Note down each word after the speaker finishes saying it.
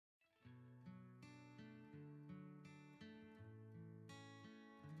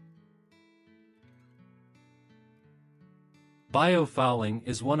Biofouling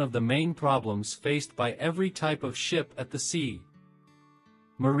is one of the main problems faced by every type of ship at the sea.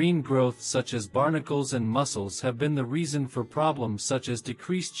 Marine growth such as barnacles and mussels have been the reason for problems such as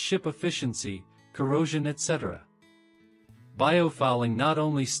decreased ship efficiency, corrosion, etc. Biofouling not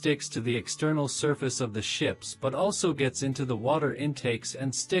only sticks to the external surface of the ships but also gets into the water intakes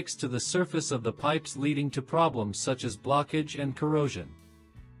and sticks to the surface of the pipes, leading to problems such as blockage and corrosion.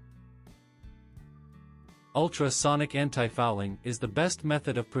 Ultrasonic antifouling is the best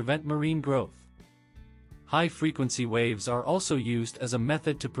method of prevent marine growth. High-frequency waves are also used as a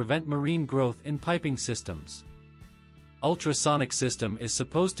method to prevent marine growth in piping systems. Ultrasonic system is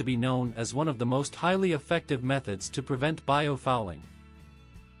supposed to be known as one of the most highly effective methods to prevent biofouling.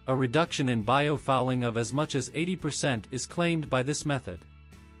 A reduction in biofouling of as much as 80% is claimed by this method.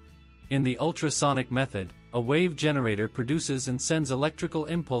 In the ultrasonic method, a wave generator produces and sends electrical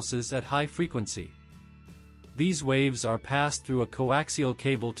impulses at high frequency. These waves are passed through a coaxial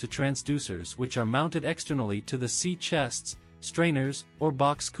cable to transducers which are mounted externally to the sea chests, strainers, or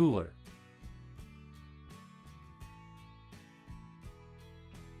box cooler.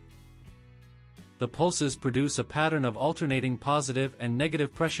 The pulses produce a pattern of alternating positive and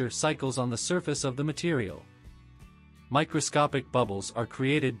negative pressure cycles on the surface of the material. Microscopic bubbles are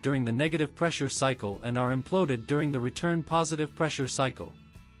created during the negative pressure cycle and are imploded during the return positive pressure cycle.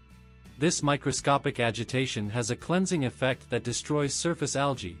 This microscopic agitation has a cleansing effect that destroys surface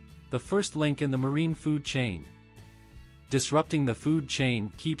algae, the first link in the marine food chain. Disrupting the food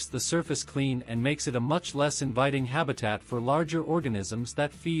chain keeps the surface clean and makes it a much less inviting habitat for larger organisms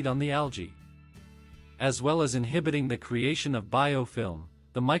that feed on the algae. As well as inhibiting the creation of biofilm,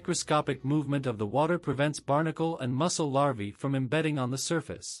 the microscopic movement of the water prevents barnacle and mussel larvae from embedding on the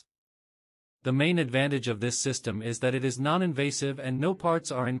surface. The main advantage of this system is that it is non-invasive and no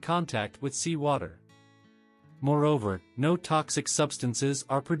parts are in contact with seawater. Moreover, no toxic substances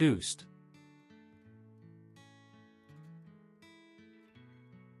are produced.